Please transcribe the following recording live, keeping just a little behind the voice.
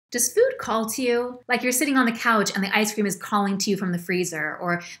Does food call to you? Like you're sitting on the couch and the ice cream is calling to you from the freezer,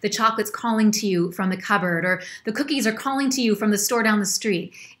 or the chocolate's calling to you from the cupboard, or the cookies are calling to you from the store down the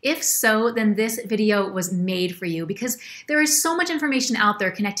street? If so, then this video was made for you because there is so much information out there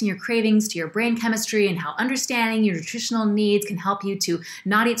connecting your cravings to your brain chemistry and how understanding your nutritional needs can help you to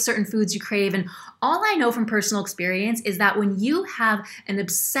not eat certain foods you crave. And all I know from personal experience is that when you have an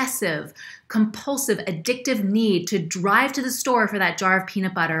obsessive, compulsive, addictive need to drive to the store for that jar of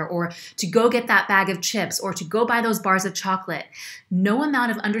peanut butter, or to go get that bag of chips, or to go buy those bars of chocolate, no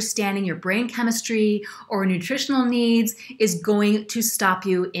amount of understanding your brain chemistry or nutritional needs is going to stop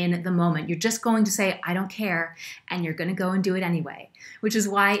you in the moment. You're just going to say, I don't care, and you're going to go and do it anyway. Which is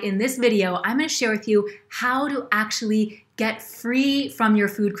why in this video, I'm going to share with you how to actually get free from your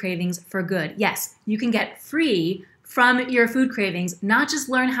food cravings for good. Yes, you can get free from your food cravings, not just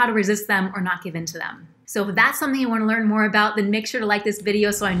learn how to resist them or not give in to them. So if that's something you want to learn more about, then make sure to like this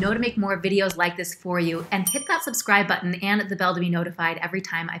video so I know to make more videos like this for you, and hit that subscribe button and the bell to be notified every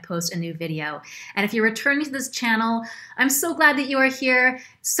time I post a new video. And if you're returning to this channel, I'm so glad that you are here.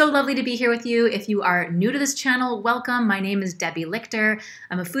 So lovely to be here with you. If you are new to this channel, welcome. My name is Debbie Lichter.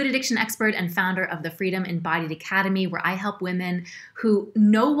 I'm a food addiction expert and founder of the Freedom Embodied Academy, where I help women who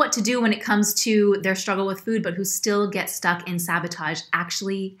know what to do when it comes to their struggle with food, but who still get stuck in sabotage,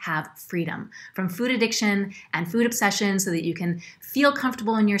 actually have freedom from food addiction and food obsession, so that you can feel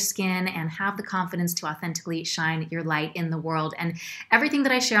comfortable in your skin and have the confidence to authentically shine your light in the world. And everything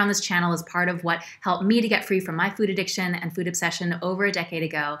that I share on this channel is part of what helped me to get free from my food addiction and food obsession over a decade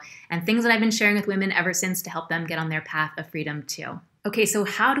ago, and things that I've been sharing with women ever since to help them get on their path of freedom too. Okay, so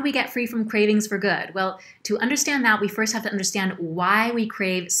how do we get free from cravings for good? Well, to understand that, we first have to understand why we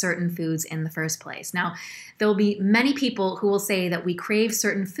crave certain foods in the first place. Now, there will be many people who will say that we crave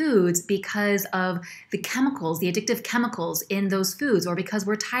certain foods because of the chemicals, the addictive chemicals in those foods, or because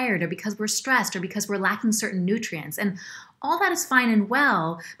we're tired, or because we're stressed, or because we're lacking certain nutrients. And all that is fine and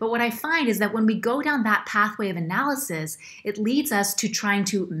well, but what I find is that when we go down that pathway of analysis, it leads us to trying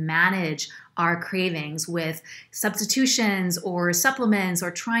to manage our cravings with substitutions or supplements, or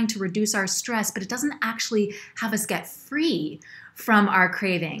trying to reduce our stress, but it doesn't actually have us get free from our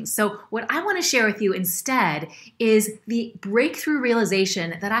cravings. So what I want to share with you instead is the breakthrough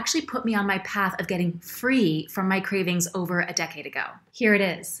realization that actually put me on my path of getting free from my cravings over a decade ago. Here it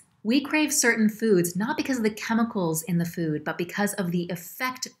is. We crave certain foods not because of the chemicals in the food, but because of the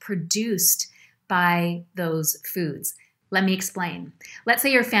effect produced by those foods. Let me explain. Let's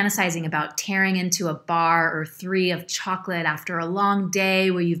say you're fantasizing about tearing into a bar or 3 of chocolate after a long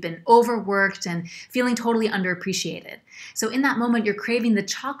day where you've been overworked and feeling totally underappreciated. So in that moment, you're craving the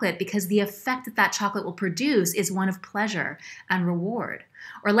chocolate because the effect that that chocolate will produce is one of pleasure and reward.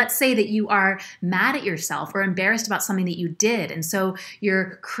 Or let's say that you are mad at yourself or embarrassed about something that you did, and so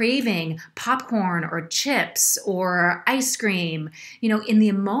you're craving popcorn or chips or ice cream. In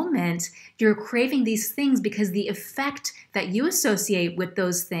the moment, you're craving these things because the effect that you associate with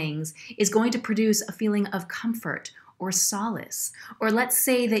those things is going to produce a feeling of comfort or solace. Or let's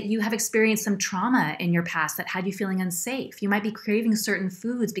say that you have experienced some trauma in your past that had you feeling unsafe. You might be craving certain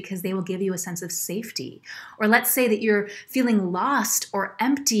foods because they will give you a sense of safety. Or let's say that you're feeling lost or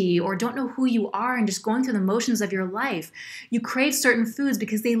empty or don't know who you are and just going through the motions of your life. You crave certain foods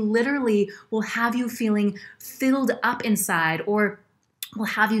because they literally will have you feeling filled up inside, or will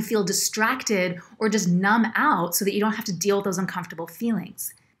have you feel distracted or just numb out so that you don't have to deal with those uncomfortable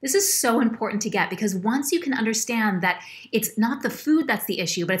feelings. This is so important to get, because once you can understand that it's not the food that's the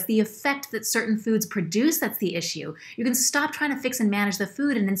issue, but it's the effect that certain foods produce that's the issue, you can stop trying to fix and manage the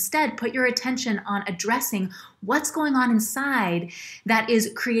food and instead put your attention on addressing what's going on inside that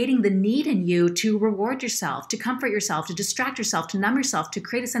is creating the need in you to reward yourself, to comfort yourself, to distract yourself, to numb yourself, to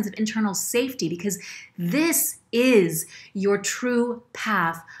create a sense of internal safety, because this is your true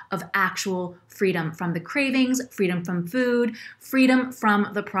path of actual freedom from the cravings, freedom from food, freedom from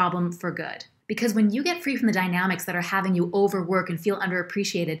the problem for good. Because when you get free from the dynamics that are having you overwork and feel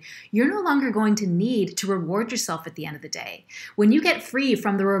underappreciated, you're no longer going to need to reward yourself at the end of the day. When you get free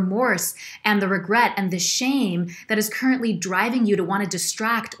from the remorse and the regret and the shame that is currently driving you to want to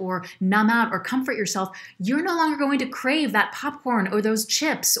distract or numb out or comfort yourself, you're no longer going to crave that popcorn or those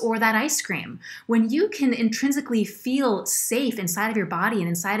chips or that ice cream. When you can intrinsically feel safe inside of your body and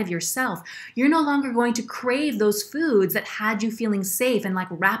inside of yourself, you're no longer going to crave those foods that had you feeling safe and like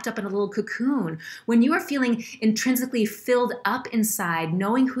wrapped up in a little cocoon own. When you are feeling intrinsically filled up inside,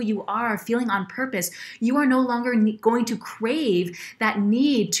 knowing who you are, feeling on purpose, you are no longer going to crave that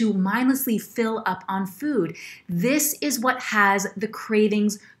need to mindlessly fill up on food. This is what has the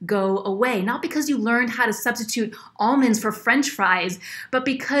cravings go away. Not because you learned how to substitute almonds for French fries, but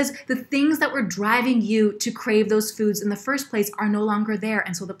because the things that were driving you to crave those foods in the first place are no longer there,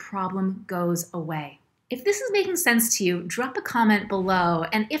 and so the problem goes away. If this is making sense to you, drop a comment below,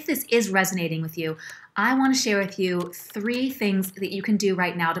 and if this is resonating with you, I want to share with you 3 things that you can do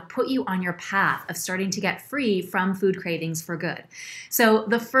right now to put you on your path of starting to get free from food cravings for good. So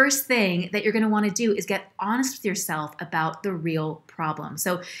the first thing that you're going to want to do is get honest with yourself about the real problem.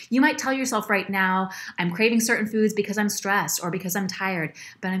 So you might tell yourself right now, I'm craving certain foods because I'm stressed or because I'm tired,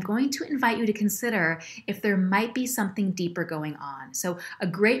 but I'm going to invite you to consider if there might be something deeper going on. So a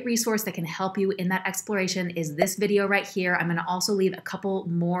great resource that can help you in that exploration is this video right here. I'm going to also leave a couple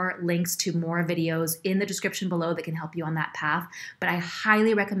more links to more videos in the description below that can help you on that path, but I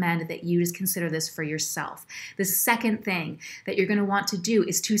highly recommend that you just consider this for yourself. The second thing that you're going to want to do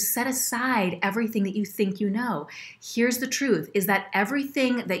is to set aside everything that you think you know. Here's the truth, is that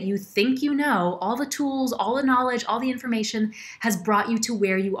everything that you think you know, all the tools, all the knowledge, all the information has brought you to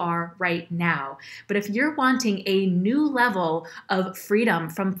where you are right now. But if you're wanting a new level of freedom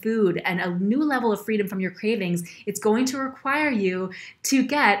from food and a new level of freedom from your cravings, it's going to require you to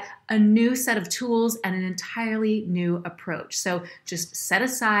get a new set of tools and an entirely new approach. So just set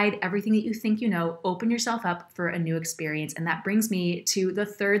aside everything that you think you know, open yourself up for a new experience. And that brings me to the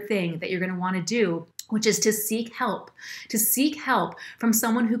third thing that you're going to want to do, which is to seek help from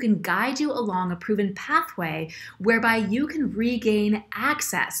someone who can guide you along a proven pathway whereby you can regain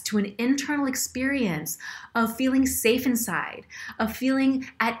access to an internal experience of feeling safe inside, of feeling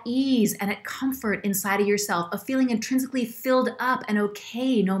at ease and at comfort inside of yourself, of feeling intrinsically filled up and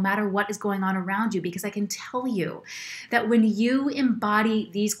okay no matter what is going on around you. Because I can tell you that when you embody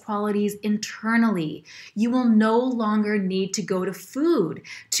these qualities internally, you will no longer need to go to food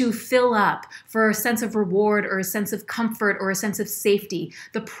to fill up for a sense of reward or a sense of comfort or a sense of safety.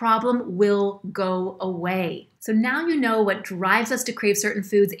 The problem will go away. So now you know what drives us to crave certain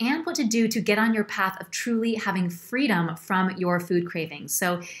foods and what to do to get on your path of truly having freedom from your food cravings.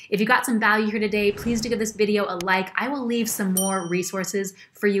 So if you got some value here today, please do give this video a like. I will leave some more resources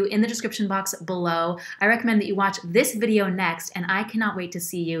for you in the description box below. I recommend that you watch this video next, and I cannot wait to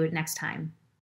see you next time.